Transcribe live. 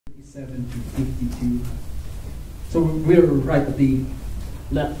47 to 52. So we're right at the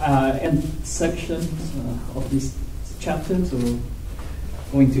end section of this chapter. So we're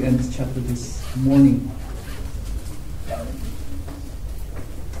going to end this chapter this morning.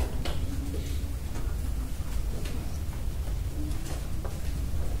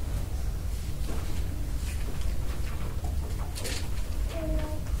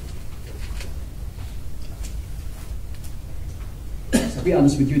 To be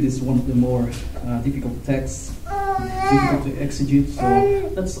honest with you, this is one of the more difficult texts, difficult to exegete. So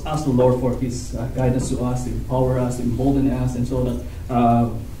let's ask the Lord for His guidance to us, to empower us, to embolden us, and so that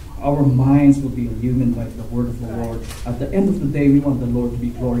our minds will be illumined by the word of the Lord. At the end of the day, we want the Lord to be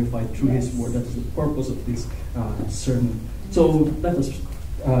glorified through His word. That is the purpose of this sermon. So let us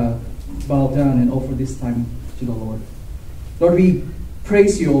bow down and offer this time to the Lord. Lord, we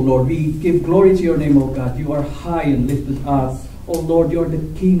praise You, O Lord. We give glory to Your name, O God. You are high and lifted up. Oh Lord, You are the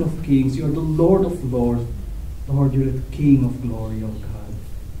King of kings. You are the Lord of lords. Lord, You are the King of glory, oh God.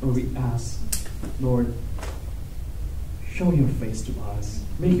 Lord, we ask, Lord, show Your face to us.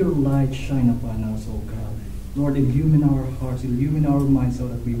 Make Your light shine upon us, oh God. Lord, illumine our hearts, illumine our minds so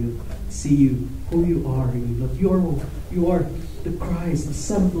that we will see You, who You are, really. Lord, You are the Christ, the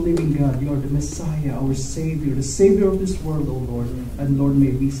Son of the living God. You are the Messiah, our Savior, the Savior of this world, oh Lord. And Lord,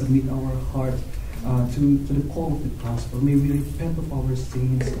 may we submit our hearts to the call of the gospel. May we repent of our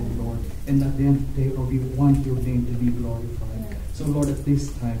sins, O Lord, and at the end of the day, Lord, we want Your name to be glorified. So Lord, at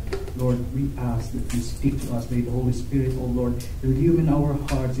this time, Lord, we ask that You speak to us. May the Holy Spirit, O Lord, illumine our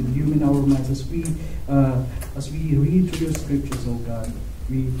hearts, illumine our minds as we read through Your scriptures, O God.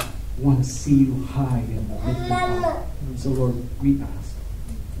 We want to see You high and lifted up. So Lord, we ask,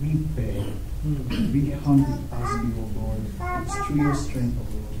 we beg, we humbly ask You, O Lord. It's through Your strength, O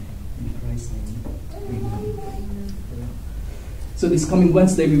Lord. In Christ's name, amen. So this coming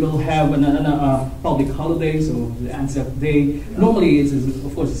Wednesday, we will have a public holiday, so the ANZAC Day. Normally,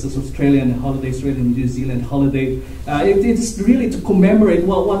 of course, it's an Australian holiday, Australian New Zealand holiday. It is really to commemorate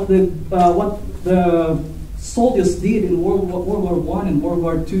what the soldiers did in World War I and World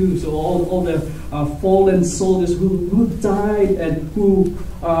War II. So all the fallen soldiers who died and who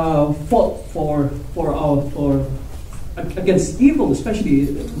fought against evil,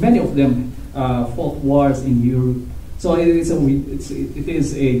 especially many of them fought wars in Europe. So it is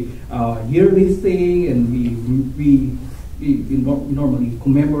a yearly thing, and we normally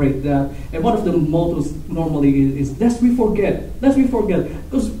commemorate that. And one of the mottos normally is lest we forget, because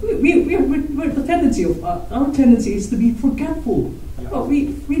the tendency of our tendency is to be forgetful.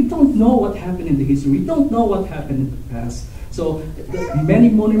 We don't know what happened in the history. We don't know what happened in the past. So many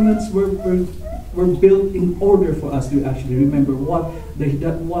monuments were built in order for us to actually remember what they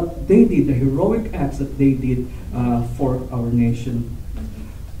did, the heroic acts that they did for our nation.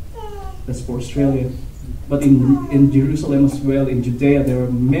 That's for Australia. But in Jerusalem as well, in Judea, there are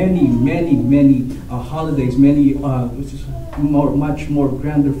many holidays, much more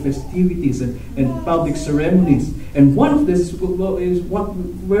grander festivities and public ceremonies. And one of this is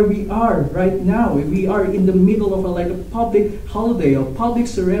where we are right now. We are in the middle of a public holiday, a public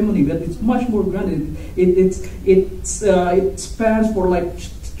ceremony, but it's much more grand. It spans for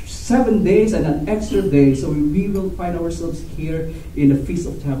 7 days and an extra day. So we will find ourselves here in the Feast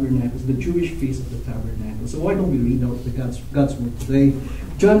of Tabernacles, the Jewish Feast of the Tabernacles. So why don't we read out the God's word today?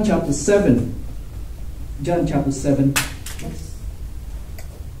 John chapter 7. John chapter 7.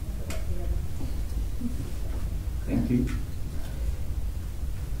 Thank you.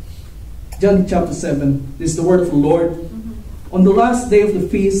 John chapter 7. This is the word of the Lord. On the last day of the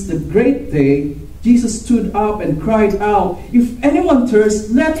feast, the great day, Jesus stood up and cried out, "If anyone thirsts,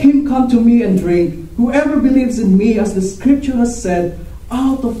 let him come to me and drink. Whoever believes in me, as the scripture has said,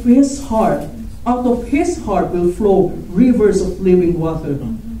 out of his heart will flow rivers of living water."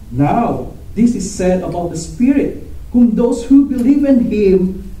 Now, this is said about the Spirit, whom those who believe in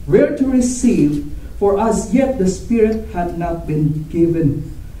Him were to receive, for as yet the Spirit had not been given,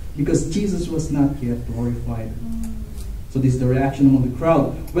 because Jesus was not yet glorified. So this is the reaction among the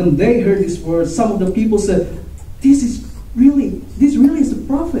crowd. When they heard these words, some of the people said, this really is the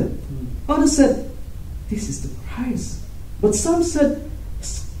prophet. Others said, "This is the Christ." But some said,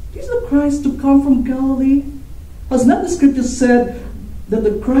 "Is the Christ to come from Galilee? Has not the scripture said that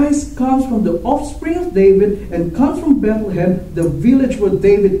the Christ comes from the offspring of David and comes from Bethlehem, the village where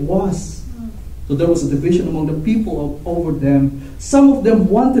David was?" So there was a division among the people over them. Some of them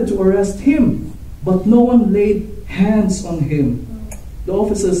wanted to arrest Him, but no one laid hands on Him. The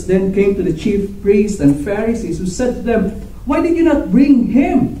officers then came to the chief priests and Pharisees, who said to them, "Why did you not bring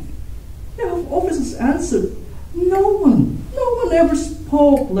Him?" The officers answered, No one ever spoke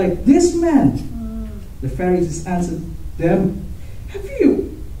spoke like this man. The Pharisees answered them, have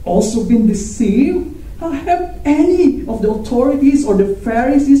you also been deceived? Have any of the authorities or the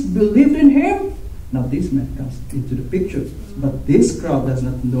Pharisees believed in him? Now this man comes into the picture. But this crowd does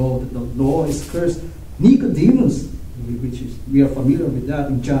not know that the law is cursed. Nicodemus, which is, we are familiar with that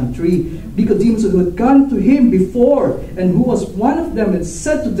in John 3. Nicodemus, who had gone to him before, and who was one of them, and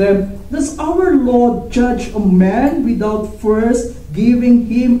said to them, does our law judge a man without first giving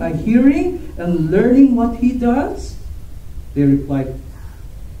him a hearing and learning what he does? They replied,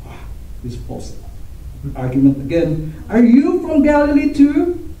 this false argument again. Are you from Galilee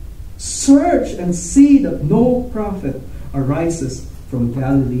too? Search and see that no prophet arises from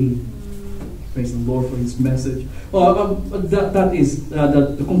Galilee. Praise the Lord for His message. That is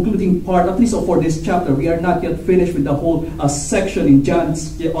the concluding part, at least for this chapter. We are not yet finished with the whole section in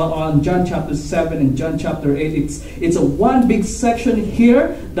on John chapter 7 and John chapter 8. It's a one big section here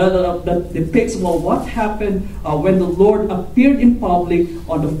that depicts what happened when the Lord appeared in public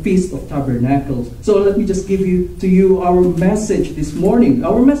on the Feast of Tabernacles. So let me just give to you our message this morning.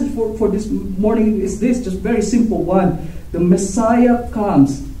 Our message for this morning is this, just very simple one. The Messiah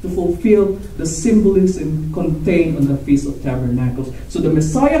comes to fulfill the symbolism contained on the Feast of Tabernacles. So the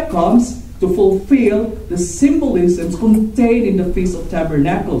Messiah comes to fulfill the symbolisms contained in the Feast of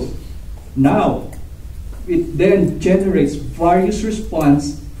Tabernacles. Now, it then generates various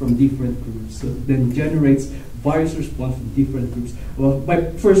response from different groups. So it then generates various response from different groups. Well,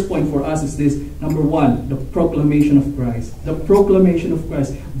 my first point for us is this. Number one, the proclamation of Christ. The proclamation of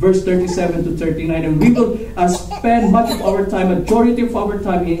Christ. Verse 37 to 39. And we will spend much of our time, majority of our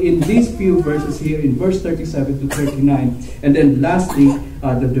time in these few verses here in verse 37 to 39. And then lastly,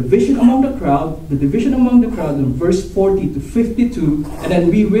 the division among the crowd. The division among the crowd in verse 40 to 52. And then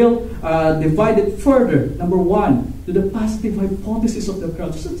we will divide it further. Number one, to the positive hypothesis of the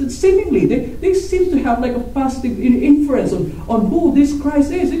crowd. So seemingly, they seem to have like a positive inference on who this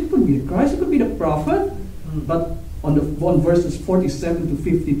Christ is. It could be the Christ, it could be the prophet. But on verses 47 to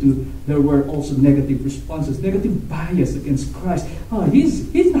 52, there were also negative responses, negative bias against Christ.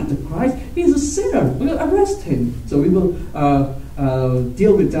 He's not the Christ, he's a sinner. We'll arrest him. So we will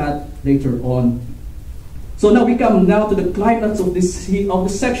deal with that later on. So now we come to the climax of the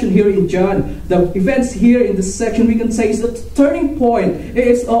section here in John. The events here in this section, we can say, is the turning point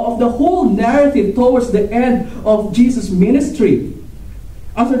of the whole narrative towards the end of Jesus' ministry.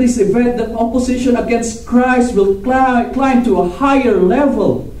 After this event, the opposition against Christ will climb to a higher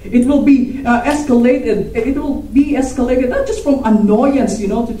level. It will be escalated. It will be escalated not just from annoyance,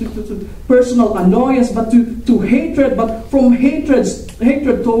 to personal annoyance, but to hatred. But from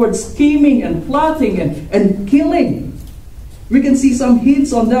hatred towards scheming and plotting and killing. We can see some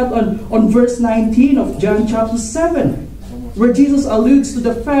hints on that on verse 19 of John chapter 7, where Jesus alludes to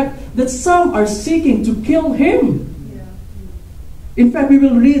the fact that some are seeking to kill him. In fact, we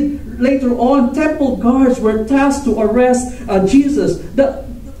will read later on, temple guards were tasked to arrest Jesus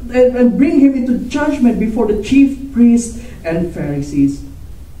and bring him into judgment before the chief priests and Pharisees.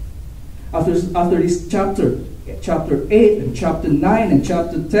 After this chapter 8 and chapter 9 and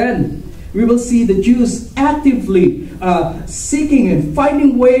chapter 10, we will see the Jews actively seeking and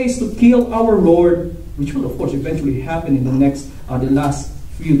finding ways to kill our Lord, which will of course eventually happen in the last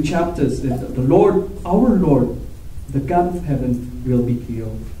few chapters. The Lord, our Lord, the God of heaven, will be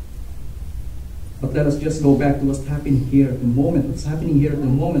killed. But let us just go back to what's happening here at the moment. What's happening here at the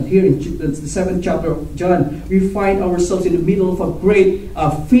moment? Here in the 7th chapter of John, we find ourselves in the middle of a great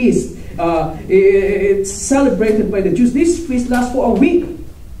feast. It's celebrated by the Jews. This feast lasts for a week,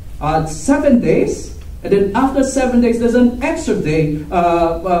 7 days. And then after 7 days, there's an extra day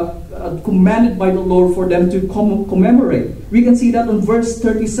commanded by the Lord for them to commemorate. We can see that on verse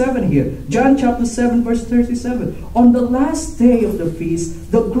 37 here. John chapter 7, verse 37. On the last day of the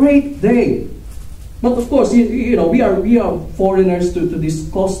feast, the great day. But of course, we are foreigners to this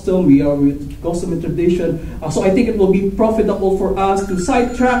custom. We are with custom and tradition. So I think it will be profitable for us to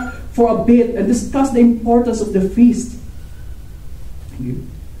sidetrack for a bit and discuss the importance of the feast.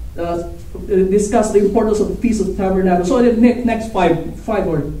 Discuss the importance of the Feast of Tabernacles. So the next 5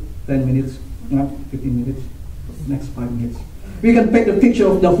 or 10 minutes, 15 minutes, next 5 minutes, we can paint a picture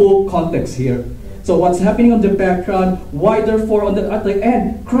of the whole context here. So what's happening on the background, why therefore at the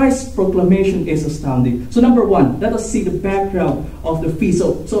end, Christ's proclamation is astounding. So number one, let us see the background of the feast.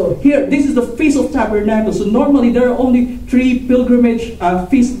 So here, this is the Feast of Tabernacles. So normally there are only 3 pilgrimage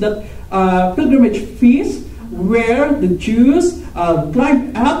feasts where the Jews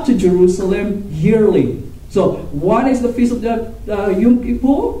climb up to Jerusalem yearly. So one is the Feast of the Yom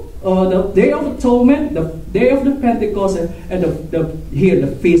Kippur, the Day of Atonement, the Day of the Pentecost, and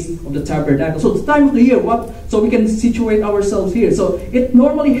the Feast of the Tabernacle. So the time of the year, so we can situate ourselves here. So it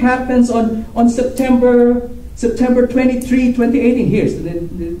normally happens on September 23, 2018 here. So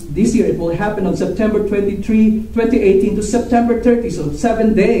this year it will happen on September 23, 2018 to September 30, so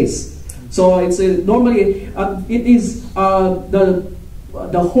 7 days. So it's normally it is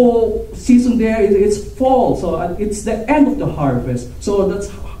the whole season there. It's fall, so it's the end of the harvest. So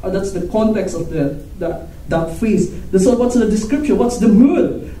that's the context of that feast. So what's the description? What's the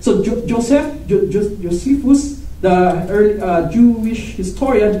mood? So Josephus, the early Jewish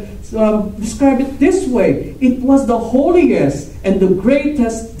historian, described it this way: it was the holiest and the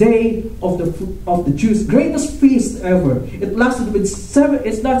greatest day of the Jews, greatest feast ever. It lasted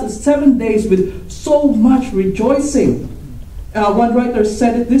 7 days with so much rejoicing. One writer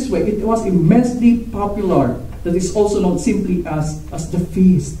said it this way: it was immensely popular. That is also known simply as the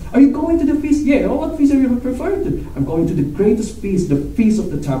feast. Are you going to the feast? Yeah. Oh, what feast are you referring to? I'm going to the greatest feast, the Feast of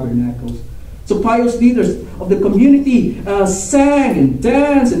the Tabernacles. So pious leaders of the community sang and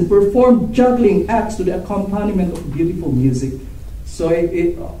danced and performed juggling acts to the accompaniment of beautiful music. So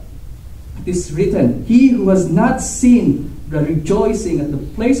it is written, "He who has not seen the rejoicing at the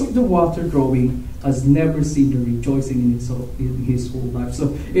place of the water drawing has never seen the rejoicing in his whole life."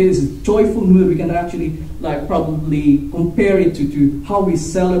 So it is a joyful mood. We can actually probably compare it to how we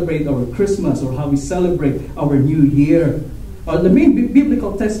celebrate our Christmas or how we celebrate our New Year. The main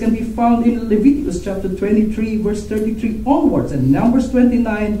biblical text can be found in Leviticus chapter 23, verse 33 onwards, and Numbers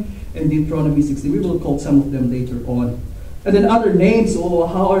 29 and Deuteronomy 16. We will quote some of them later on. And then other names,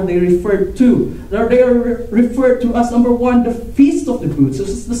 how are they referred to? They are referred to as, number one, the Feast of the Booths. So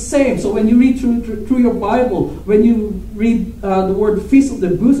it's the same. So when you read through your Bible, when you read the word Feast of the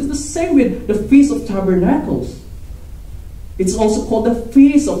Booths, it's the same with the Feast of Tabernacles. It's also called the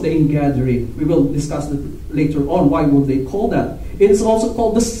Feast of the Ingathering. We will discuss that later on. Why would they call that? It is also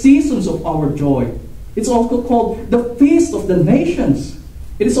called the Seasons of Our Joy. It's also called the Feast of the Nations.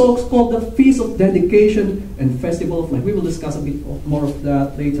 It is also called the Feast of Dedication and Festival of Life. We will discuss a bit more of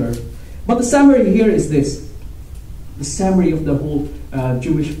that later. But the summary here is this. The summary of the whole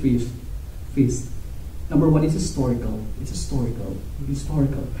Jewish feast. Number one, it's historical. It's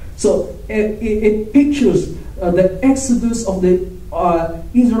historical. So it pictures the exodus of the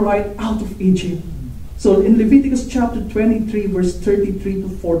Israelite out of Egypt. So in Leviticus chapter 23, verse 33 to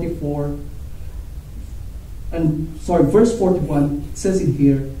 44, verse 41, it says in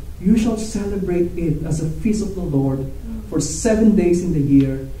here, "You shall celebrate it as a feast of the Lord for 7 days in the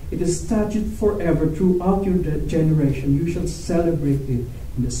year. It is statute forever throughout your generation. You shall celebrate it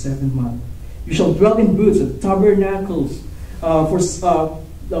in the 7th month. You shall dwell in booths and tabernacles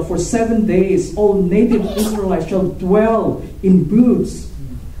for 7 days. All native Israelites shall dwell in booths,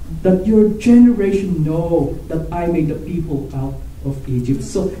 that your generation know that I made the people out of Egypt."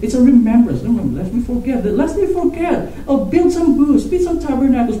 So it's a remembrance. Remember, lest we forget. Build some booths, build some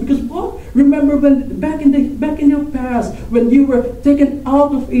tabernacles. Because what? Remember when back in your past, when you were taken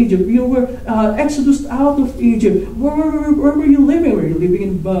out of Egypt, you were exodus out of Egypt. Where were you living? Were you living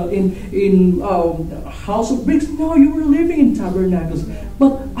in house of bricks? No, you were living in tabernacles.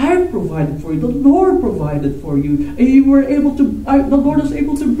 But I provided for you. The Lord provided for you. And you were able to. The Lord was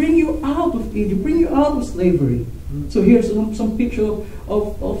able to bring you out of Egypt, bring you out of slavery. So here's some picture of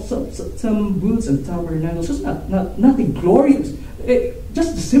some booths and tabernacles. Just nothing glorious,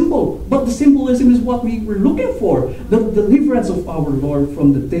 just the symbol. But the symbolism is what we were looking for: the deliverance of our Lord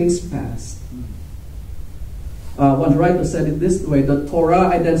from the days past. One writer said it this way: the Torah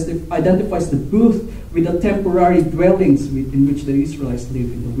identifies the booth with the temporary dwellings in which the Israelites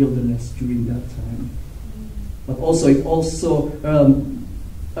lived in the wilderness during that time. But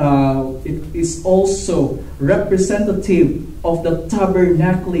it is also representative of the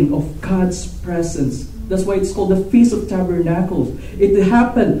tabernacling of God's presence. That's why it's called the Feast of Tabernacles. It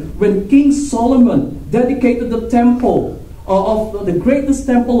happened when King Solomon dedicated the temple of the greatest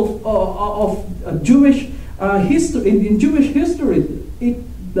temple of Jewish history. In Jewish history,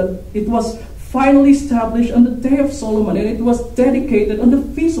 it was finally established on the day of Solomon, and it was dedicated on the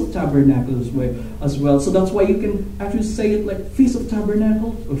Feast of Tabernacles as well. So that's why you can actually say it like Feast of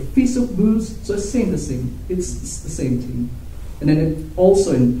Tabernacles or Feast of Booths. So it's the same. It's the same thing. And then it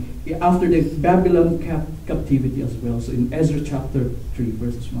also after the Babylon captivity as well. So in Ezra chapter 3,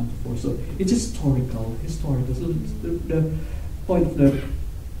 verses 1 to 4. So it's historical. So the point of the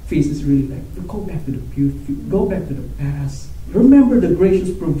feast is really like to go back to the beauty, go back to the past. Remember the gracious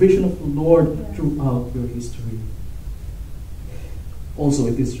provision of the Lord throughout your history. Also,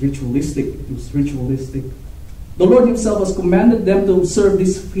 it is ritualistic. The Lord himself has commanded them to observe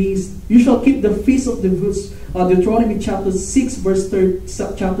this feast. You shall keep the feast of the booths. Deuteronomy chapter 6,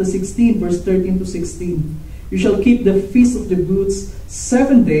 chapter 16, verse 13 to 16. You shall keep the feast of the booths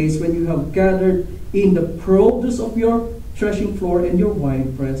 7 days when you have gathered in the produce of your threshing floor and your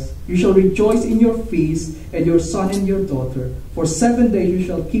winepress. You shall rejoice in your feast, and your son and your daughter. For 7 days you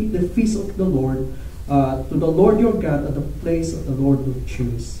shall keep the feast of the Lord, to the Lord your God, at the place that the Lord will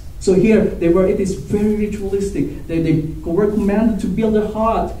choose. So here, it is very ritualistic. They were commanded to build a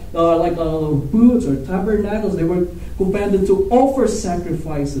hut, like booths or tabernacles. They were commanded to offer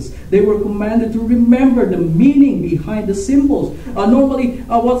sacrifices. They were commanded to remember the meaning behind the symbols. Normally,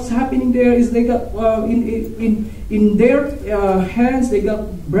 what's happening there is they got, in their hands, they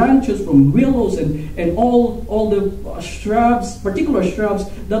got branches from willows and all the shrubs, particular shrubs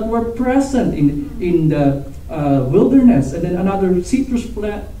that were present in the wilderness, and then another citrus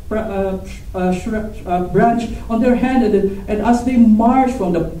plant, branch on their hand, and as they march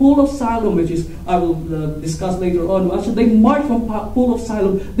from the pool of Siloam, which is I will discuss later on, as they march from pool of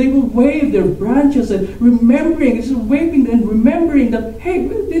Siloam, they will wave their branches and waving and remembering that, hey,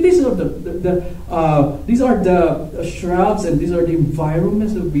 these are these are the shrubs and these are the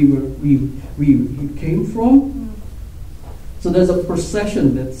environments that we came from. So there's a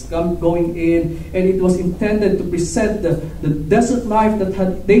procession that's going in, and it was intended to present the desert life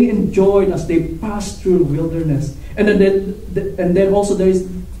that they enjoyed as they passed through wilderness. And then also there is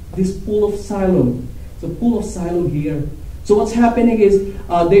this pool of Siloam. The pool of Siloam here. So what's happening is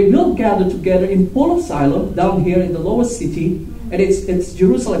they will gather together in pool of Siloam down here in the lowest city, and it's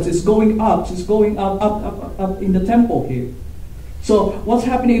Jerusalem. It's going up. It's going up in the temple here. So what's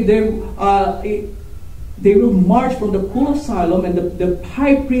happening there? They will march from the pool of Siloam, and the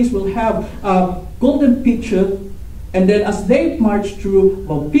high priest will have a golden pitcher. And then as they march through,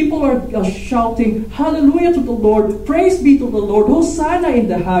 well, people are shouting, "Hallelujah to the Lord! Praise be to the Lord! Hosanna in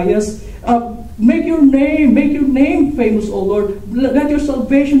the highest! Make your name famous, O Lord! Let your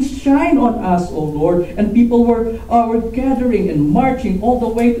salvation shine on us, O Lord!" And people were gathering and marching all the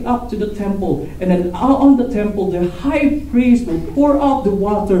way up to the temple. And then on the temple, the high priest will pour out the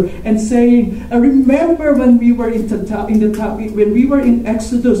water and saying, "Remember when we were when we were in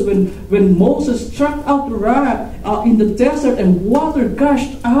Exodus, when Moses struck out the rock in the desert and water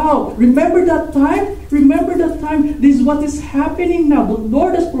gushed out. Remember that time? Remember that time? This is what is happening now. The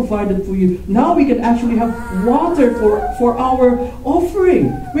Lord has provided for you. Now we can actually have water for our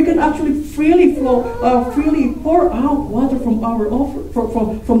offering. We can actually freely pour out water from our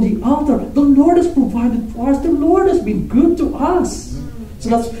from the altar. The Lord has provided for us. The Lord has been good to us." So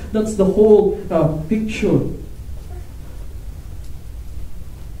that's the whole picture.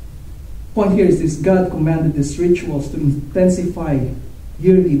 Point here is this: God commanded these rituals to intensify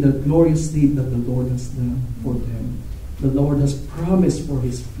yearly the glorious deed that the Lord has done for them. The Lord has promised for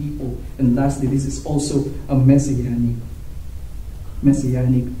His people. And lastly, this is also a messianic.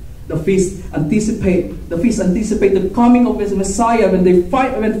 The feast anticipate the coming of His Messiah, when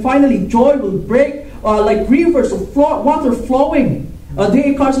finally joy will break like rivers of water flowing.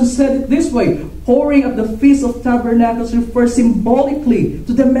 D.A. Carson said it this way: pouring at the Feast of Tabernacles refers symbolically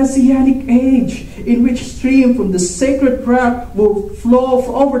to the Messianic age, in which stream from the sacred rock will flow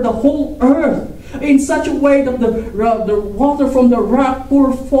over the whole earth in such a way that the water from the rock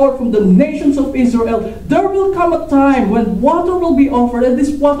pour forth from the nations of Israel. There will come a time when water will be offered, and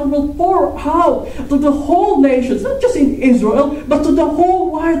this water will pour out to the whole nations, not just in Israel, but to the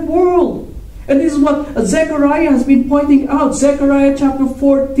whole wide world. And this is what Zechariah has been pointing out. Zechariah chapter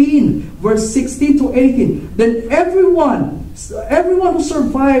 14, verse 16 to 18. Then everyone who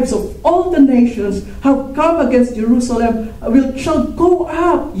survives of all the nations have come against Jerusalem shall go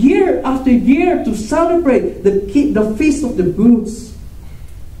up year after year to celebrate the Feast of the Booths.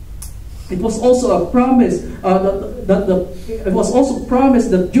 It was also a promise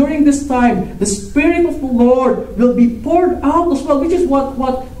that during this time the Spirit of the Lord will be poured out as well, which is what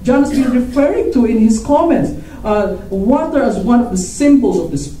John has been referring to in his comments. Water as one of the symbols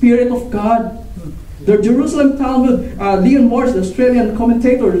of the Spirit of God. The Jerusalem Talmud, Leon Morris, the Australian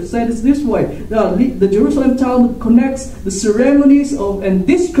commentator, said it this way: the Jerusalem Talmud connects the ceremonies and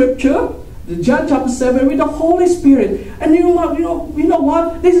this scripture, John chapter 7, with the Holy Spirit. And you know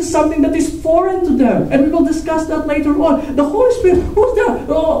what? This is something that is foreign to them. And we will discuss that later on. The Holy Spirit, who's that?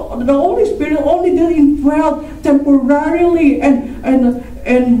 The Holy Spirit only did indwell temporarily and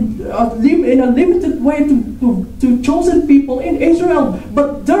in a limited way to chosen people in Israel.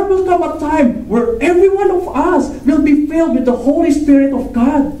 But there will come a time where every one of us will be filled with the Holy Spirit of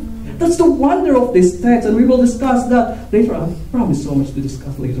God. That's the wonder of this text, and we will discuss that later. I promise so much to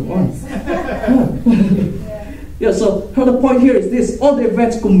discuss later on. Yeah, so the point here is this. All the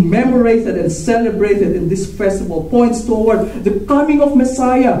events commemorated and celebrated in this festival points toward the coming of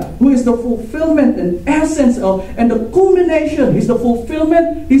Messiah, who is the fulfillment and essence of, and the culmination. He's the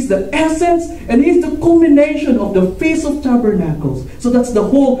fulfillment, He's the essence, and He's the culmination of the Feast of Tabernacles. So that's the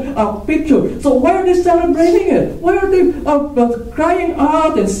whole picture. So why are they celebrating it? Why are they crying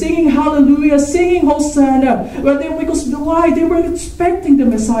out and singing hallelujah, singing Hosanna? Well, because why? They were expecting the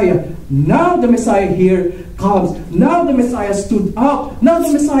Messiah. Now the Messiah here comes. Now the Messiah stood up. Now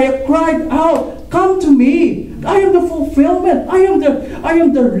the Messiah cried out, "Come to me. I am the fulfillment. I am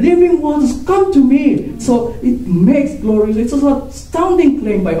the living ones. Come to me." So it makes glorious. It's an astounding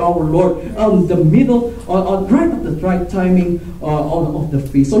claim by our Lord on the middle, right at the right timing of the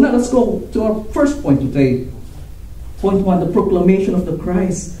feast. So now let's go to our first point today. Point 1, the proclamation of the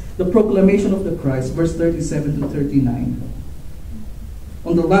Christ. The proclamation of the Christ, verse 37 to 39.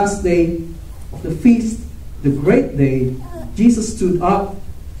 On the last day of the feast, the great day, Jesus stood up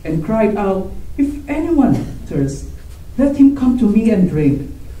and cried out, "If anyone thirsts, let him come to me and drink.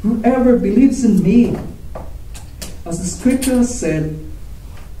 Whoever believes in me, as the scripture has said,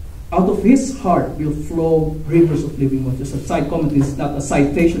 out of his heart will flow rivers of living water." Just a side comment, is not a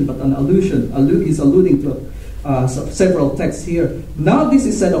citation but an allusion. He's alluding to several texts here. Now this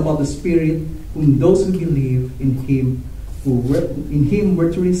is said about the Spirit, whom those who believe in Him were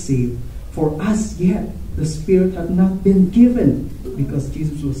to receive. For as yet the Spirit had not been given, because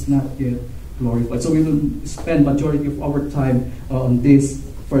Jesus was not yet glorified. So we will spend majority of our time on this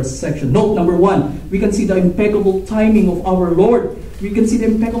first section. Note number 1, we can see the impeccable timing of our Lord. We can see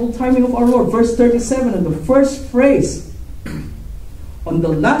the impeccable timing of our Lord. Verse 37, and the first phrase, on the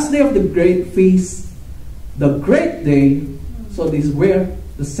last day of the great feast, the great day. So this is where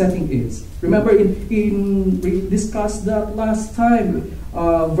the setting is. Remember, we discussed that last time.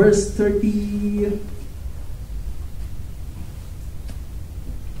 Verse 30.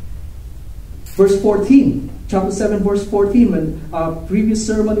 Verse 14. Chapter 7, verse 14. When previous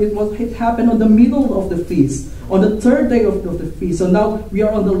sermon, it happened on the middle of the feast, on the third day of the feast. So now we are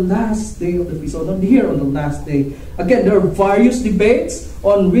on the last day of the feast. So here on the last day. Again, there are various debates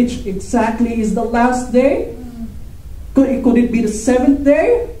on which exactly is the last day. Could it be the 7th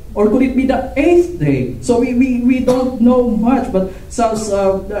day? Or could it be the 8th day? So we don't know much, but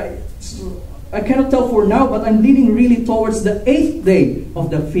I cannot tell for now, but I'm leaning really towards the 8th day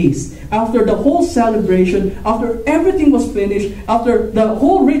of the feast. After the whole celebration, after everything was finished, after the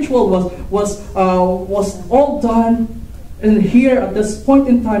whole ritual was all done, and here at this point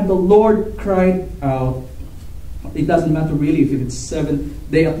in time, the Lord cried out. It doesn't matter really if it's 7th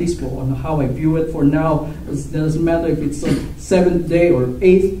day, at least on how I view it for now. It doesn't matter if it's on 7th day or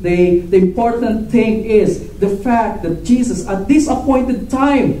 8th day. The important thing is the fact that Jesus, at this appointed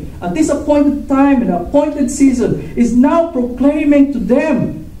time, and appointed season, is now proclaiming to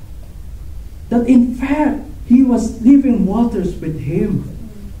them that in fact He was living waters with Him.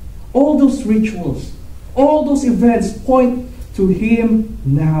 All those rituals, all those events point to Him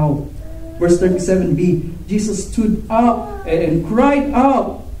now. Verse 37b, Jesus stood up and cried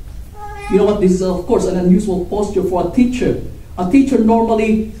out. You know what? This is, of course, an unusual posture for a teacher. A teacher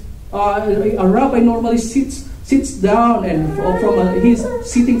normally, a rabbi normally sits down, and he's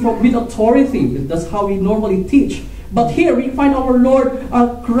sitting with authority. That's how we normally teach. But here we find our Lord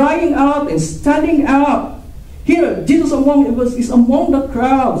crying out and standing up. Here, Jesus is among the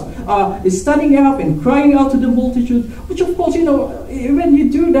crowds, is standing up and crying out to the multitude, which of course, when you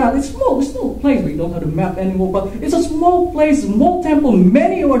do that, it's small place. We don't have a map anymore, but it's a small place, small temple,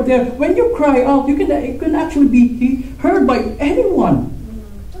 many are there. When you cry out, it can actually be heard by anyone.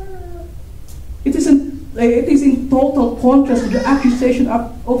 It is in total contrast to the accusation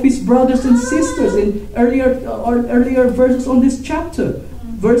of his brothers and sisters in earlier verses on this chapter.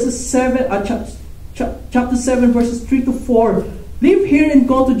 Verses 7, Chapter 7, verses 3 to 4. Live here and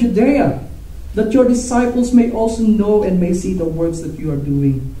go to Judea, that your disciples may also know and may see the works that you are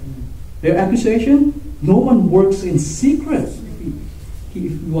doing. Their accusation? No one works in secret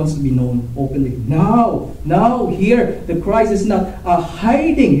if he wants to be known openly. Now here, the Christ is not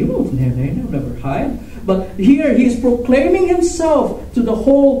hiding. He will never hide. But here he is proclaiming himself to the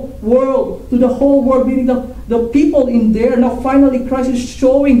whole world, meaning the people in there. Now finally Christ is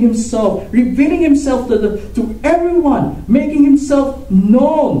showing himself, revealing himself to everyone, making himself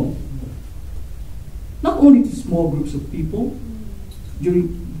known. Not only to small groups of people,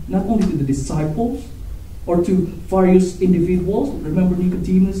 not only to the disciples, or to various individuals. Remember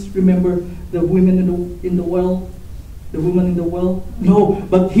Nicodemus, remember the women in the well. the woman in the well? No,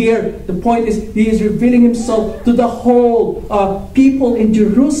 but here the point is he is revealing himself to the whole people in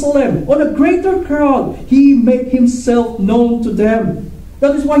Jerusalem. On a greater crowd, he made himself known to them.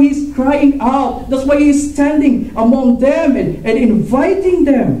 That is why he's crying out. That's why he's standing among them and inviting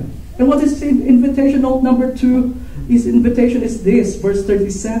them. And what is invitation note number 2? His invitation is this, verse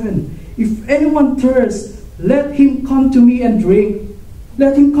 37. If anyone thirsts, let him come to me and drink.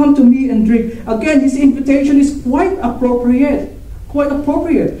 Let him come to me and drink. Again, his invitation is quite appropriate. Quite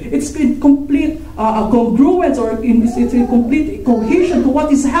appropriate. It's in complete congruence, or it's in complete cohesion to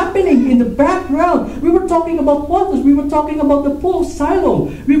what is happening in the background. We were talking about waters. We were talking about the pool of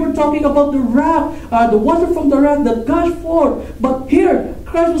Siloam. We were talking about the rock, the water from the rock that gushed forth. But here,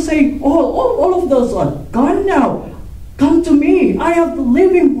 Christ was saying, all of those are gone now. Come to me. I have the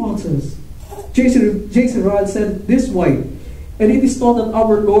living waters. J.C. Ryle said this way. And it is thought that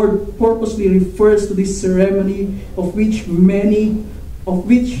our Lord purposely refers to this ceremony of which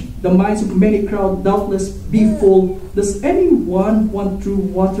the minds of many crowd doubtless be full. Does anyone want true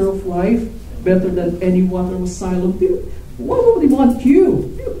water of life better than any water of Siloam? Why would he want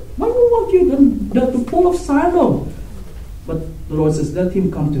you? Why would he want you the pool of Siloam? But the Lord says, let him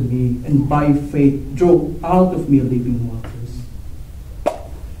come to me, and by faith draw out of me living waters.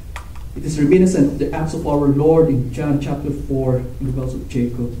 It is reminiscent of the acts of our Lord in John chapter 4 in the wells of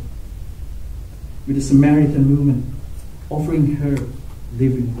Jacob, with the Samaritan woman offering her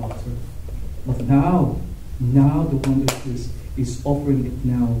living water. But now the one that is offering it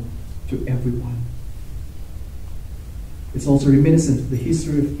now to everyone. It's also reminiscent of the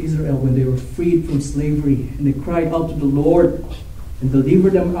history of Israel when they were freed from slavery and they cried out to the Lord and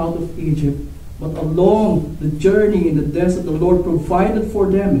delivered them out of Egypt. But along the journey in the desert, the Lord provided for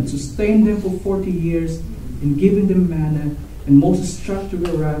them and sustained them for 40 years in giving them manna. And Moses struck to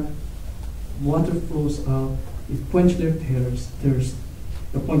the rock, water flows out, it quenched their thirst.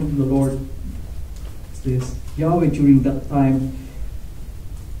 The point of the Lord is this: Yahweh during that time,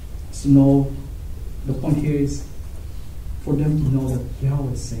 to know, the point here is for them to know that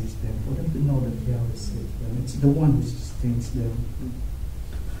Yahweh saves them, for them to know that Yahweh saves them. It's the one who sustains them.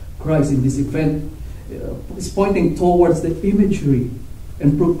 Christ in this event is pointing towards the imagery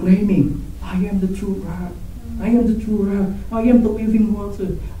and proclaiming, I am the true rock. I am the true rock. I am the living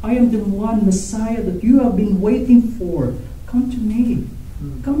water. I am the one Messiah that you have been waiting for. Come to me.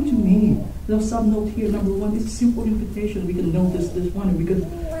 Come to me. There's some note here. Number 1, it's a simple invitation. We can notice this one and we can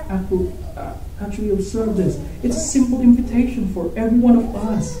actually observe this. It's a simple invitation for every one of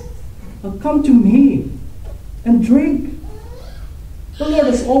us. Come to me and drink. The Lord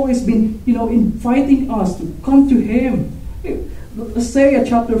has always been, inviting us to come to Him. Isaiah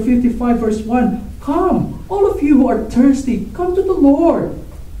chapter 55 verse 1, come, all of you who are thirsty, come to the Lord.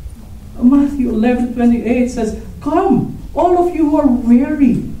 Matthew 11:28 says, come, all of you who are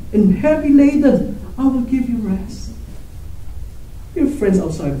weary and heavy laden, I will give you rest. Your friends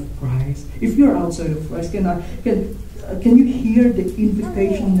outside of Christ, if you're outside of Christ, can you hear the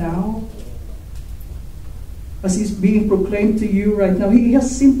invitation now? As He's being proclaimed to you right now, He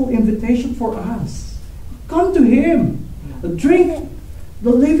has simple invitation for us. Come to Him. Drink the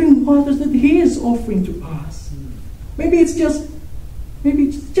living waters that He is offering to us. Maybe it's just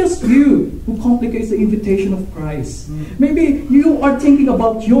you who complicates the invitation of Christ. Maybe you are thinking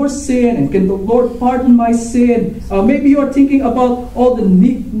about your sin and can the Lord pardon my sin? Maybe you are thinking about all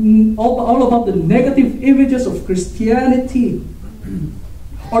about the negative images of Christianity,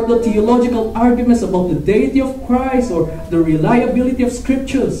 or the theological arguments about the deity of Christ or the reliability of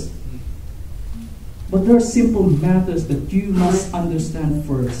scriptures. But there are simple matters that you must understand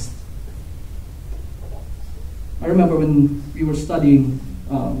first. I remember when we were studying,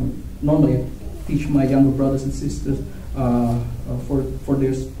 normally I teach my younger brothers and sisters for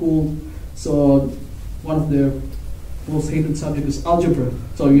their school. So one of their most hated subject is algebra.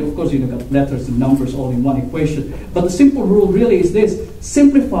 So of course you got letters and numbers all in one equation. But the simple rule really is this: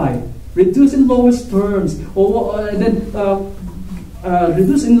 simplify, reduce in lowest terms, and then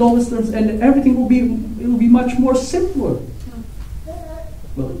reduce in lowest terms, and everything will be much more simpler.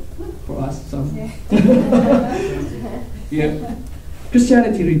 Well, for us, some. Yeah.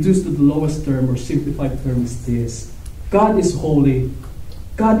 Christianity reduced to the lowest term or simplified term is this: God is holy,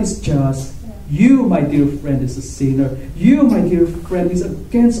 God is just. You, my dear friend, is a sinner. You, my dear friend, is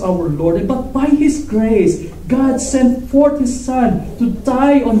against our Lord. But by His grace, God sent forth His Son to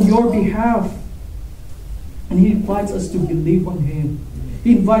die on your behalf. And He invites us to believe on Him.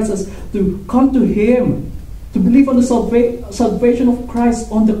 He invites us to come to Him, to believe on the salvation of Christ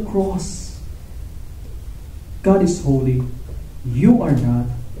on the cross. God is holy. You are not.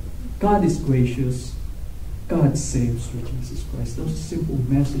 God is gracious. God saves through Jesus Christ. That's a simple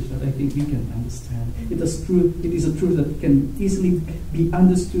message that I think you can understand. It is a truth that can easily be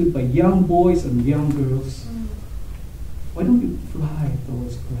understood by young boys and young girls. Why don't you fly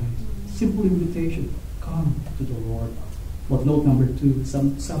towards Christ? Simple invitation. Come to the Lord. But note number 2,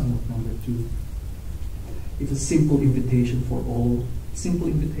 sub-note number 2. It's a simple invitation for all. Simple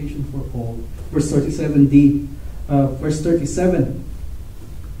invitation for all. Verse 37d. Verse 37.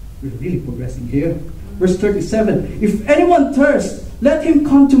 We're really progressing here. Verse 37. If anyone thirsts, let him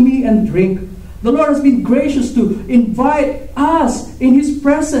come to me and drink. The Lord has been gracious to invite us in His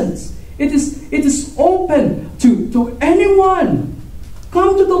presence. It is open to anyone.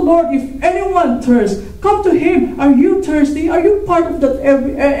 Come to the Lord. If anyone thirsts, come to Him. Are you thirsty? Are you part of that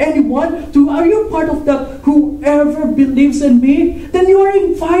anyone? Are you part of that whoever believes in me? Then you are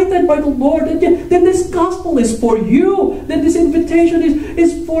invited by the Lord. Then this gospel is for you. Then this invitation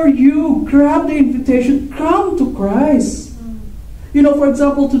is for you. Grab the invitation. Come to Christ. You know, for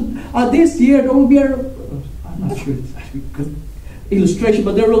example, this year there will be I'm not sure it's actually good illustration,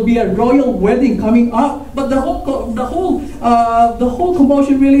 but there will be a royal wedding coming up. But the whole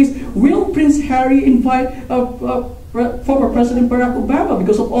commotion really is: will Prince Harry invite former President Barack Obama,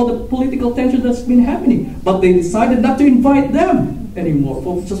 because of all the political tension that's been happening? But they decided not to invite them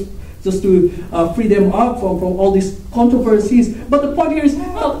anymore, just to free them up from all these controversies. But the point here is,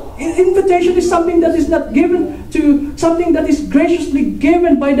 invitation is something that is not given to, something that is graciously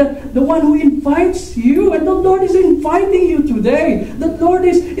given by the one who invites you. And the Lord is inviting you today. The Lord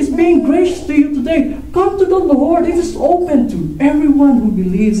is being gracious to you today. Come to the Lord. It is open to everyone who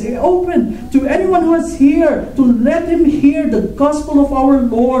believes. Open to anyone who is here, to let him hear the gospel of our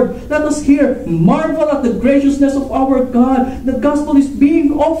Lord. Let us hear, marvel at the graciousness of our God. The gospel is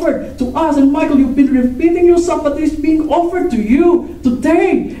being offered to us. And Michael, you've been repeating yourself, but it's being offered to you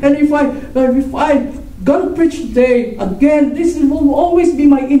today. And if I gonna preach today again, this will always be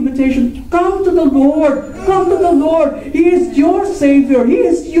my invitation. Come to the Lord. Come to the Lord. He is your Savior. He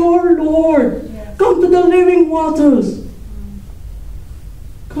is your Lord. Come to the living waters.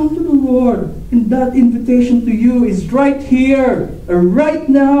 Come to the Lord. And that invitation to you is right here, right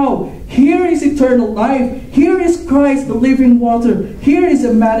now. Here is eternal life. Here is Christ, the living water. Here is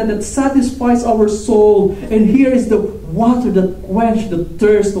a manna that satisfies our soul. And here is the water that quenches the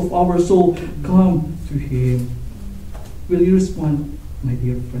thirst of our soul. Come to Him. Will you respond, my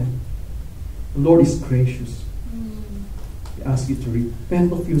dear friend? The Lord is gracious. He asks you to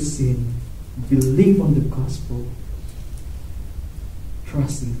repent of your sin, believe on the gospel,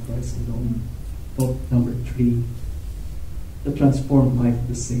 trust in Christ alone. Point number 3, the transformed life of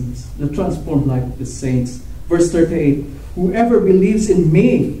the saints. The transformed life of the saints. Verse 38, whoever believes in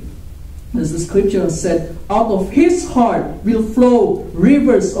me, as the scripture has said, out of his heart will flow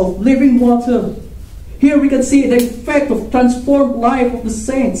rivers of living water. Here we can see the effect of transformed life of the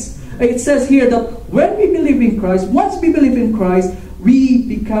saints. It says here that when we believe in Christ, once we believe in Christ, we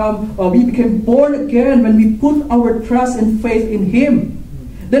became born again when we put our trust and faith in Him.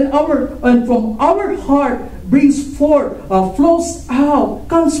 Then from our heart brings forth, flows out,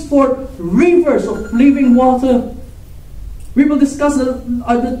 comes forth rivers of living water. We will discuss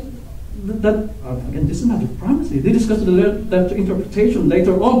again, this is not a promise. They discuss the interpretation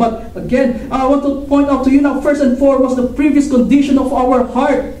later on. But again, I want to point out to you now, first and foremost, the previous condition of our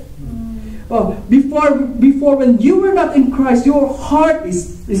heart. Before, when you were not in Christ, your heart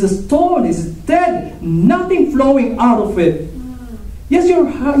is a stone, is dead, nothing flowing out of it. Yes, you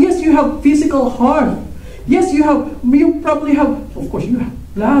have physical heart. Yes, you probably have, of course, you have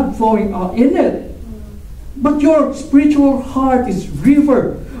blood flowing out in it. But your spiritual heart is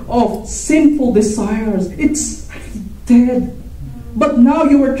river of sinful desires. It's dead. But now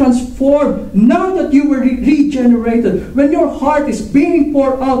you were transformed. Now that you were regenerated, when your heart is being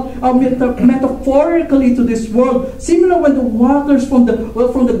poured out metaphorically to this world, similar when the waters from the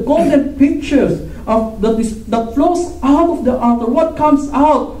golden pitchers that flows out of the altar, what comes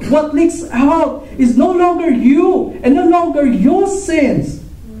out, what leaks out, is no longer you and no longer your sins.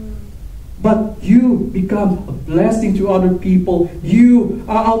 But you become a blessing to other people.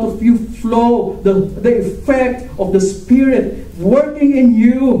 Out of you flow the effect of the Spirit working in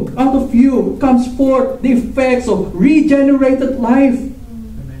you. Out of you comes forth the effects of regenerated life.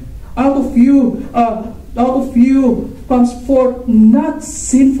 Amen. Out of you comes forth not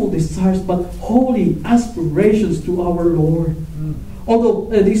sinful desires, but holy aspirations to our Lord. Although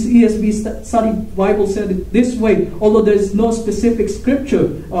this ESV Study Bible said it this way, although there is no specific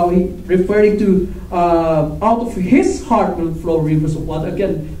scripture referring to out of his heart will flow rivers of water.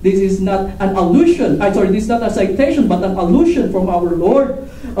 Again, this is not an allusion. This is not a citation, but an allusion from our Lord.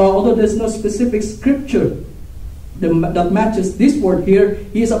 Although there is no specific scripture that matches this word here,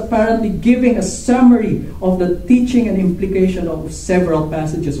 he is apparently giving a summary of the teaching and implication of several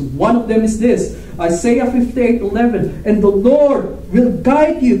passages. One of them is this, Isaiah 58:11, and the Lord will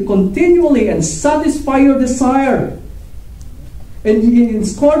guide you continually and satisfy your desire. And in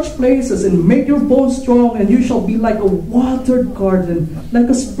scorched places, and make your bones strong, and you shall be like a watered garden, like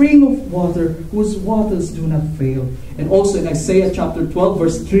a spring of water, whose waters do not fail. And also in Isaiah chapter 12,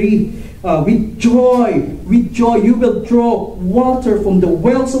 verse 3, with joy, you will draw water from the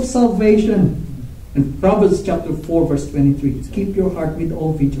wells of salvation. And Proverbs chapter 4, verse 23, keep your heart with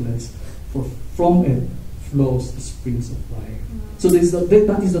all vigilance, for from it flows the springs of life. So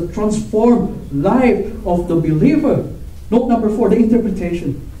that is the transformed life of the believer. Note number 4, the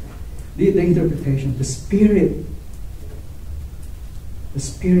interpretation. The interpretation. The Spirit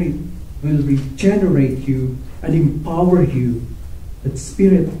will regenerate you and empower you. The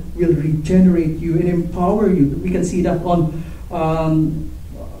Spirit will regenerate you and empower you. We can see that on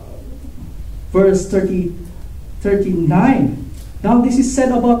verse 39. Now this is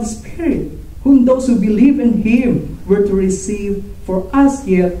said about the Spirit, whom those who believe in Him were to receive. For as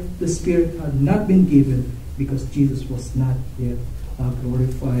yet the Spirit had not been given, because Jesus was not yet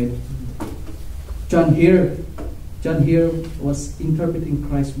glorified. John here was interpreting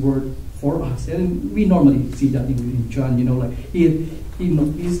Christ's word for us, and we normally see that in John. Like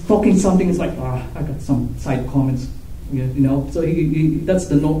he's talking something. It's like I got some side comments, So that's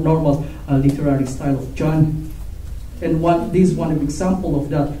the normal literary style of John. And this is one example of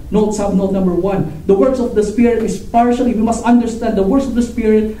that. Subnote number 1. The works of the Spirit is partially, we must understand, the works of the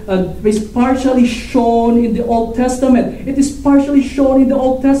Spirit is partially shown in the Old Testament. It is partially shown in the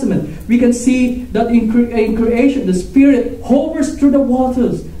Old Testament. We can see that in creation, the Spirit hovers through the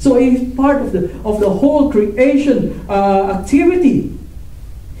waters. So it is part of the whole creation activity.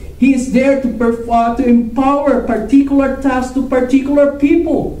 He is there to empower particular tasks to particular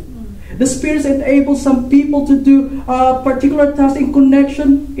people. The Spirit enables some people to do particular tasks in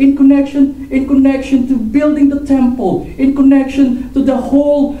connection to building the temple, in connection to the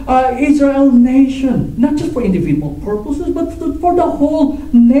whole Israel nation, not just for individual purposes, but for the whole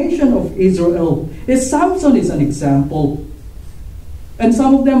nation of Israel. Samson is an example, and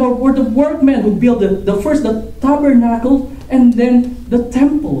some of them were the workmen who built the tabernacle and then the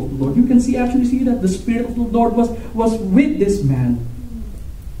temple of the Lord. You can actually see that the Spirit of the Lord was with this man.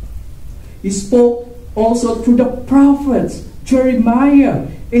 He spoke also through the prophets, Jeremiah,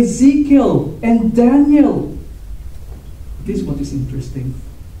 Ezekiel, and Daniel. This is what is interesting.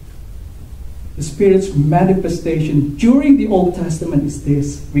 The Spirit's manifestation during the Old Testament is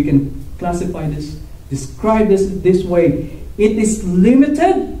this. We can classify this, describe this way. It is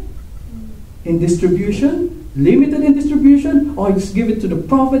limited in distribution. Or just give it to the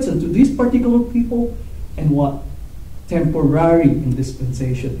prophets and to these particular people. And what? Temporary in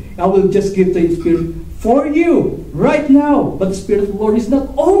dispensation. I will just give the Spirit for you right now. But the Spirit of the Lord is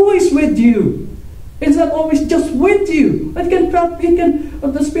not always with you. It's not always just with you.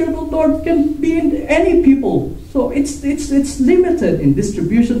 The Spirit of the Lord can be in any people. So it's limited in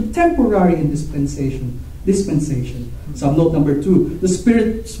distribution, temporary in dispensation. Subnote number 2. The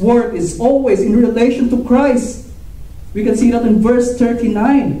Spirit's work is always in relation to Christ. We can see that in verse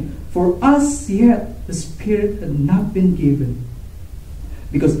 39. For us yet the Spirit had not been given,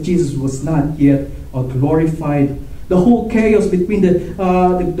 because Jesus was not yet glorified. The whole chaos between the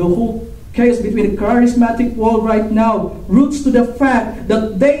charismatic world right now roots to the fact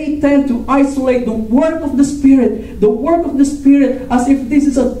that they tend to isolate the work of the Spirit, as if this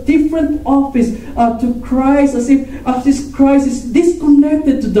is a different office to Christ, as if Christ is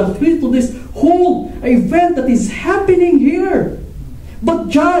disconnected to this whole event that is happening here. But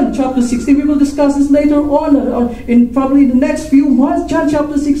John chapter 16, we will discuss this later on in probably the next few months. John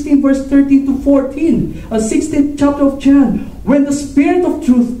chapter 16 verse 13 to 14. 16th chapter of John. When the Spirit of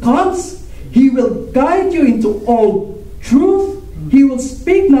truth comes, He will guide you into all truth. He will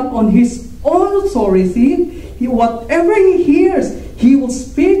speak not on His own authority. Whatever He hears, He will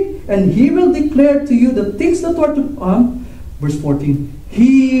speak, and He will declare to you the things that are to come. Verse 14.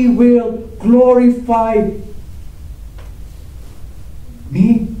 He will glorify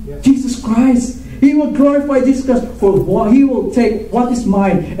me, yes. Jesus Christ. He will glorify Jesus Christ, for He will take what is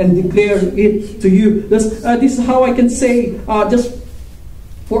mine and declare it to you. This is how I can say, just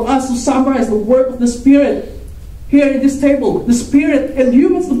for us to summarize the work of the Spirit here in this table. The Spirit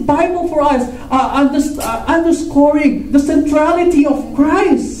illumines the Bible for us, underscoring the centrality of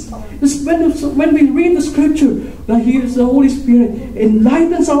Christ. When we read the scripture, the Holy Spirit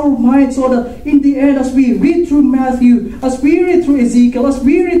enlightens our minds so that in the end, as we read through Matthew, as we read through Ezekiel, as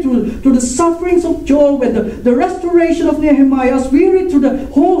we read through the sufferings of Job and the restoration of Nehemiah, as we read through the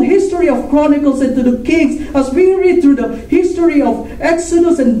whole history of Chronicles and to the Kings, as we read through the history of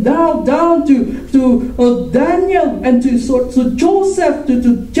Exodus and down to Daniel and to Joseph,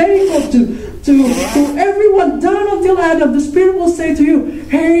 to Jacob, to everyone down until Adam, the Spirit will say to you,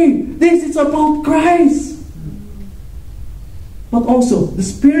 hey, this is about Christ. But also, the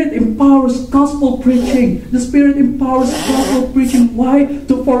Spirit empowers gospel preaching. The Spirit empowers gospel preaching. Why?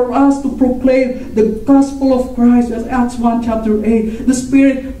 For us to proclaim the gospel of Christ, as Acts 1 chapter 8. The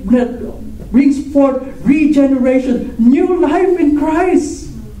Spirit brings forth regeneration, new life in Christ.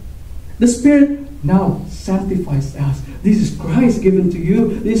 The Spirit now sanctifies us. This is Christ given to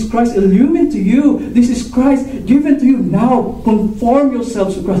you. This is Christ illumined to you. This is Christ given to you. Now conform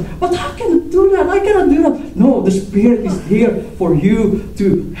yourselves to Christ. But how can I do that? I cannot do that. No, the Spirit is here for you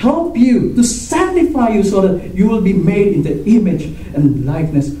to help you, to sanctify you so that you will be made in the image and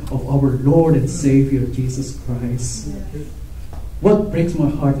likeness of our Lord and Savior Jesus Christ. What breaks my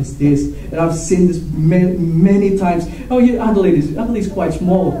heart is this, and I've seen this many times. Oh, yeah, Adelaide is quite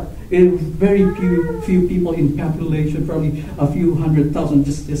small. Very few people in population, probably a few 100,000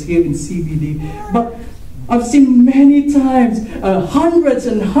 just here in CBD. But I've seen many times hundreds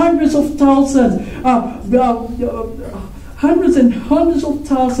and hundreds of thousands, hundreds and hundreds of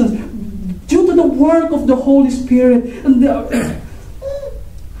thousands, due to the work of the Holy Spirit. And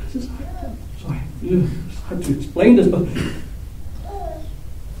sorry, it's hard to explain this, but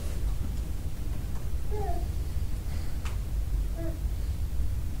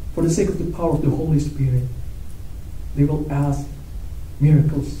for the sake of the power of the Holy Spirit, they will ask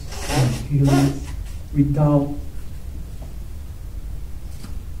miracles and healings without,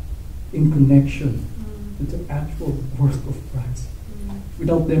 in connection with the actual work of Christ.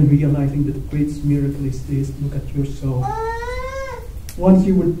 Without them realizing that the greatest miracle is this. Look at your soul. Once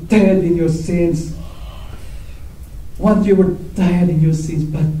you were dead in your sins, but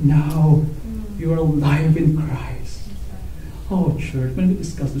now you are alive in Christ. Oh, church, when we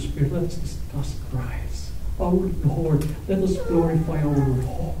discuss the Spirit, let's discuss Christ, our Lord. Let us glorify our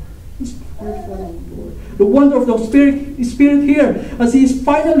Lord. Let's glorify our Lord. The wonder of the Spirit here, as He is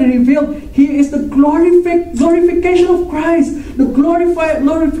finally revealed, He is the glorification of Christ. The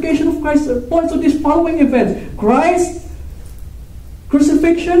glorification of Christ points to these following events: Christ's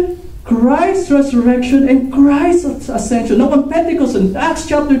crucifixion, Christ's resurrection, and Christ's ascension. Now on Pentecost, in Acts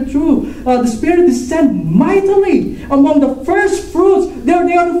chapter 2, the Spirit descended mightily among the first fruits. They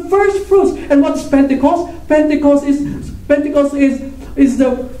are the first fruits. And what's Pentecost? Pentecost is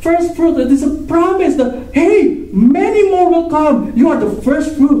the first fruit. It is a promise that, hey, many more will come. You are the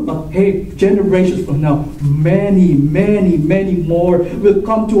first fruit. But hey, generations from now, many more will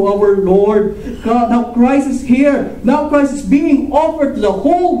come to our Lord. God, now Christ is here. Now Christ is being offered to the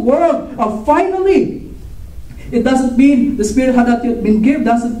whole world. Finally, it doesn't mean the Spirit had not yet been given.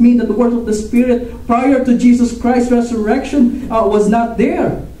 Doesn't mean that the work of the Spirit prior to Jesus Christ's resurrection was not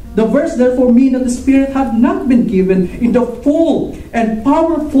there. The verse therefore means that the Spirit had not been given in the full and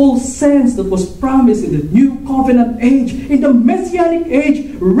powerful sense that was promised in the New Covenant age, in the Messianic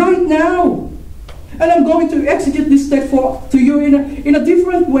age, right now. And I'm going to exegete this text to you in a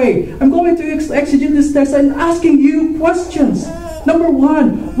different way. I'm going to exegete this text and asking you questions. Number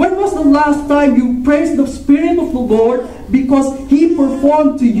one, when was the last time you praised the Spirit of the Lord because He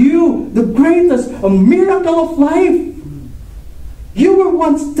performed to you the greatest miracle of life? You were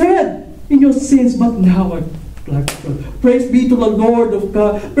once dead in your sins, but now I'm alive. Praise be to the Lord of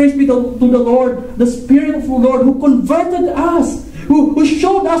God. Praise be to the Lord, the Spirit of the Lord, who converted us, who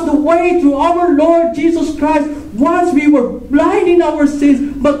showed us the way to our Lord Jesus Christ. Once we were blind in our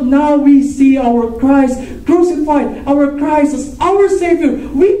sins, but now we see our Christ crucified, our Christ as our Savior.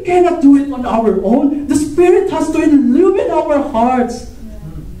 We cannot do it on our own. The Spirit has to illumine our hearts.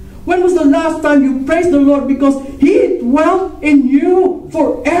 When was the last time you praised the Lord because He dwelt in you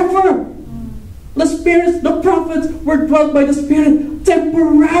forever? The prophets were dwelt by the Spirit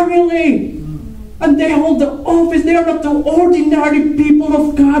temporarily. And they hold the office. They are not the ordinary people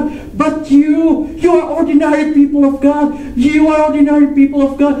of God. But you are ordinary people of God. You are ordinary people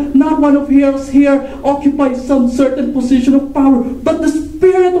of God. Not one of us here occupies some certain position of power. But the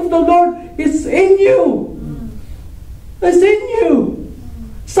Spirit of the Lord is in you. It's in you.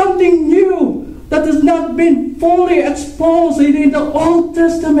 Something new that has not been fully exposed in the Old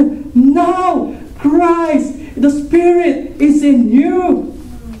Testament. Now, Christ, the Spirit is in you.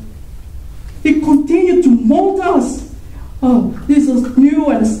 He continued to mold us. This is new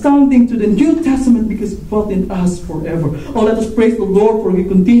and understanding to the New Testament because it dwelt in us forever. Oh, let us praise the Lord for He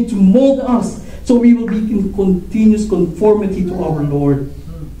continued to mold us so we will be in continuous conformity to our Lord.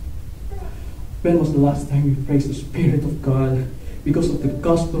 When was the last time we praised the Spirit of God because of the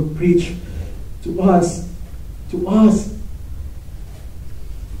gospel preached to us?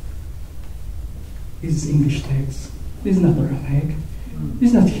 This is English text. This is not Aramaic. This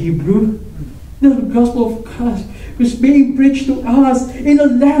is not Hebrew. This is the gospel of God, which is being preached to us in a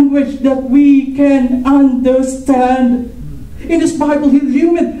language that we can understand. In this Bible, He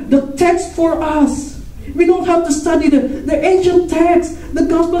illuminated the text for us. We don't have to study the ancient text. The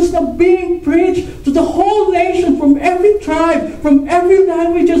gospel is now being preached to the whole nation, from every tribe, from every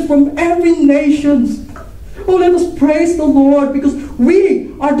language, from every nation. Oh, let us praise the Lord, because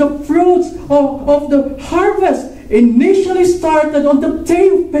we are the fruits of the harvest initially started on the day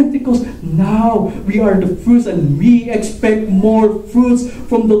of Pentecost. Now we are the fruits, and we expect more fruits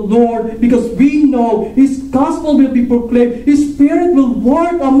from the Lord, because we know His gospel will be proclaimed. His Spirit will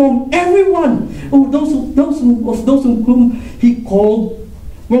work among everyone. Oh, those whom He called.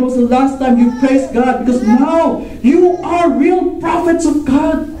 When was the last time you praised God? Because now you are real prophets of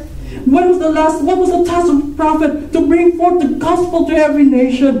God. What was the task of the prophet? To bring forth the gospel to every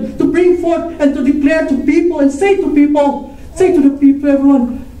nation, to bring forth and to declare to people and say to the people,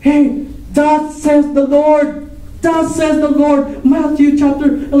 everyone, hey, thus says the Lord. Thus says the Lord. Matthew chapter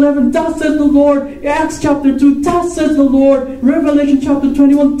 11, thus says the Lord. Acts chapter 2, thus says the Lord. Revelation chapter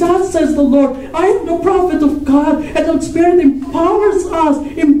 21, thus says the Lord. I am the prophet of God, and the Spirit empowers us,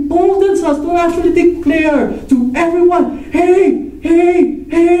 emboldens us to actually declare to everyone, hey,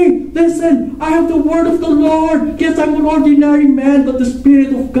 listen, I have the word of the Lord. Yes, I'm an ordinary man, but the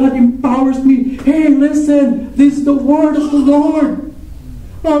Spirit of God empowers me. Hey, listen, this is the word of the Lord.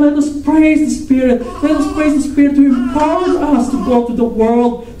 Oh, let us praise the Spirit. Let us praise the Spirit to empower us to go to the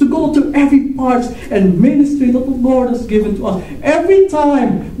world, to go to every part and ministry that the Lord has given to us. Every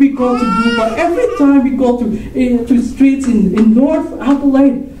time we go to Dubai, every time we go to streets in North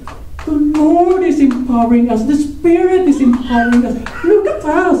Adelaide, the Lord is empowering us. The Spirit is empowering us. Look at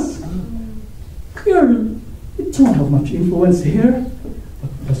us. We don't have much influence here,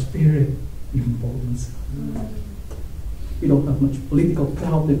 but the Spirit emboldens us. We don't have much political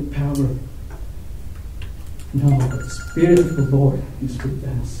clout and power. No, but the Spirit of the Lord is with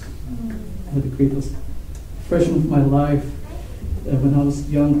us. The greatest impression of my life when I was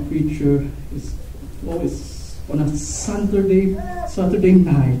a young preacher is always on a Saturday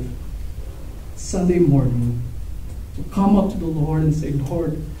night, Sunday morning, to come up to the Lord and say,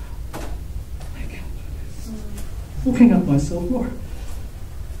 Lord, I can't do this. Looking at myself, Lord,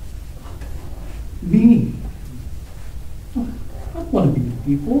 me. I don't want to be with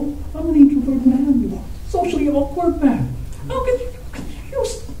people. I'm an introvert man, socially awkward man.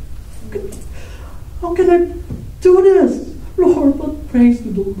 How can I do this? Lord, but praise to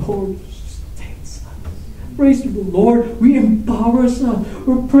the Lord sustains us. Praise to the Lord, we empower us.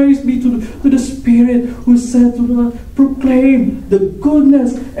 Or praise be to the Spirit who said to proclaim the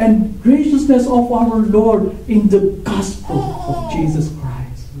goodness and graciousness of our Lord in the gospel of Jesus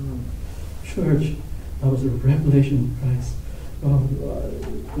Christ. Church, that was a revelation of Christ.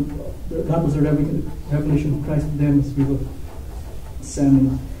 That was a revelation of Christ to them, as we will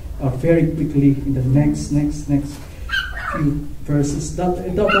examine very quickly in the next few verses. That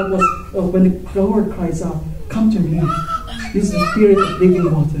was when the Lord cries out, "Come to me." This is the Spirit of living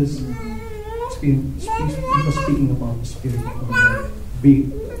waters. He was speaking about the Spirit of the Lord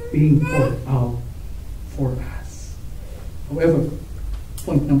being poured out for us. However,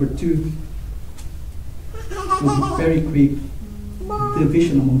 point number 2 will be very quick.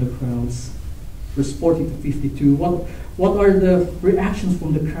 Division among the crowds. Verse 40 to 52. What are the reactions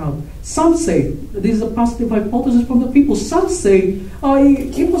from the crowd? Some say, this is a positive hypothesis from the people. Some say,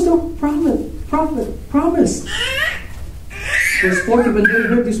 it was the promise. Verse 40, when they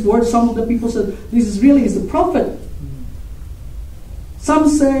heard this word, some of the people said, this is the prophet. Some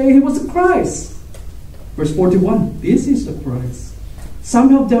say he was the Christ. Verse 41, this is the Christ. Some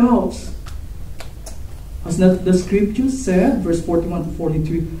have doubts. Has not the scripture said, verse 41 to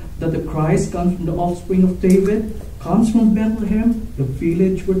 42, that the Christ comes from the offspring of David, comes from Bethlehem, the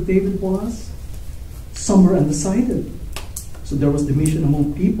village where David was? Some were undecided. So there was division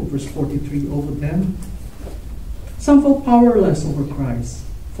among people, verse 43, over them. Some felt powerless over Christ.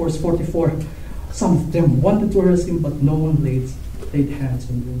 Verse 44, some of them wanted to arrest him, but no one laid hands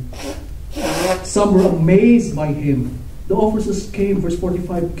on them. Some were amazed by him. The officers came, verse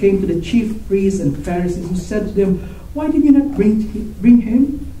 45, came to the chief priests and Pharisees, who said to them, "Why did you not bring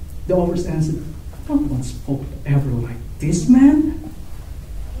him?" The officers answered, "No one spoke ever like this man."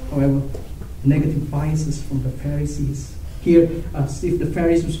 however, negative biases from the Pharisees. Here, as if the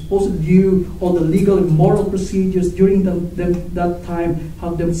Pharisees were supposed to do all the legal and moral procedures during that time,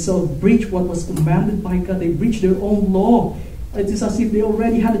 have themselves breached what was commanded by God. They breached their own law. It is as if they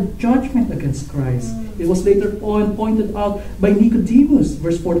already had a judgment against Christ. It was later on pointed out by Nicodemus,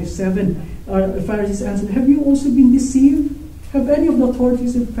 verse 47. The Pharisees answered, "Have you also been deceived? Have any of the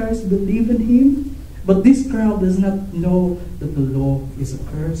authorities and Pharisees believed in him?" But this crowd does not know that the law is a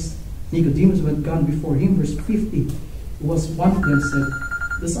curse. Nicodemus, who had gone before him, verse 50, was one of them, said,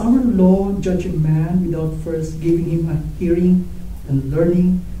 "Does our law judge a man without first giving him a hearing and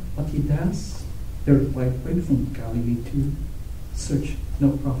learning what he does?" They replied, "Are you from Galilee too? Search, no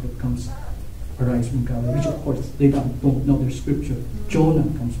prophet arise from Galilee," which of course they don't know their scripture. Jonah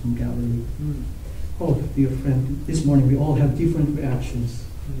comes from Galilee. Oh, dear friend, this morning we all have different reactions.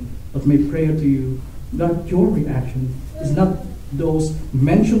 But my prayer to you, that your reaction is not those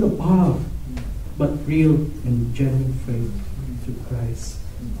mentioned above, but real and genuine faith to Christ.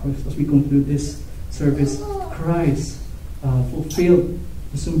 As we conclude this service, Christ fulfilled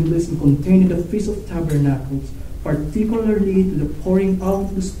the symbolism contained in the Feast of Tabernacles, particularly to the pouring out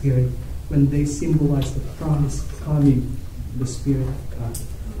of the Spirit, when they symbolize the promised coming of the Spirit of God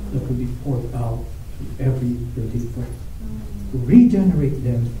that will be poured out to every believer, to regenerate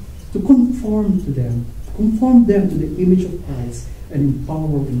them, to conform them to the image of Christ, and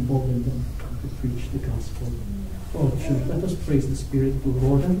empower and embolden them to preach the gospel. Oh, church, let us praise the Spirit of the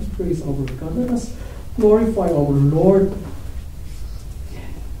Lord. Let us praise our God. Let us glorify our Lord.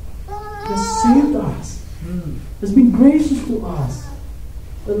 He has saved us. He has been gracious to us.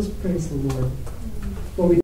 Let us praise the Lord. For we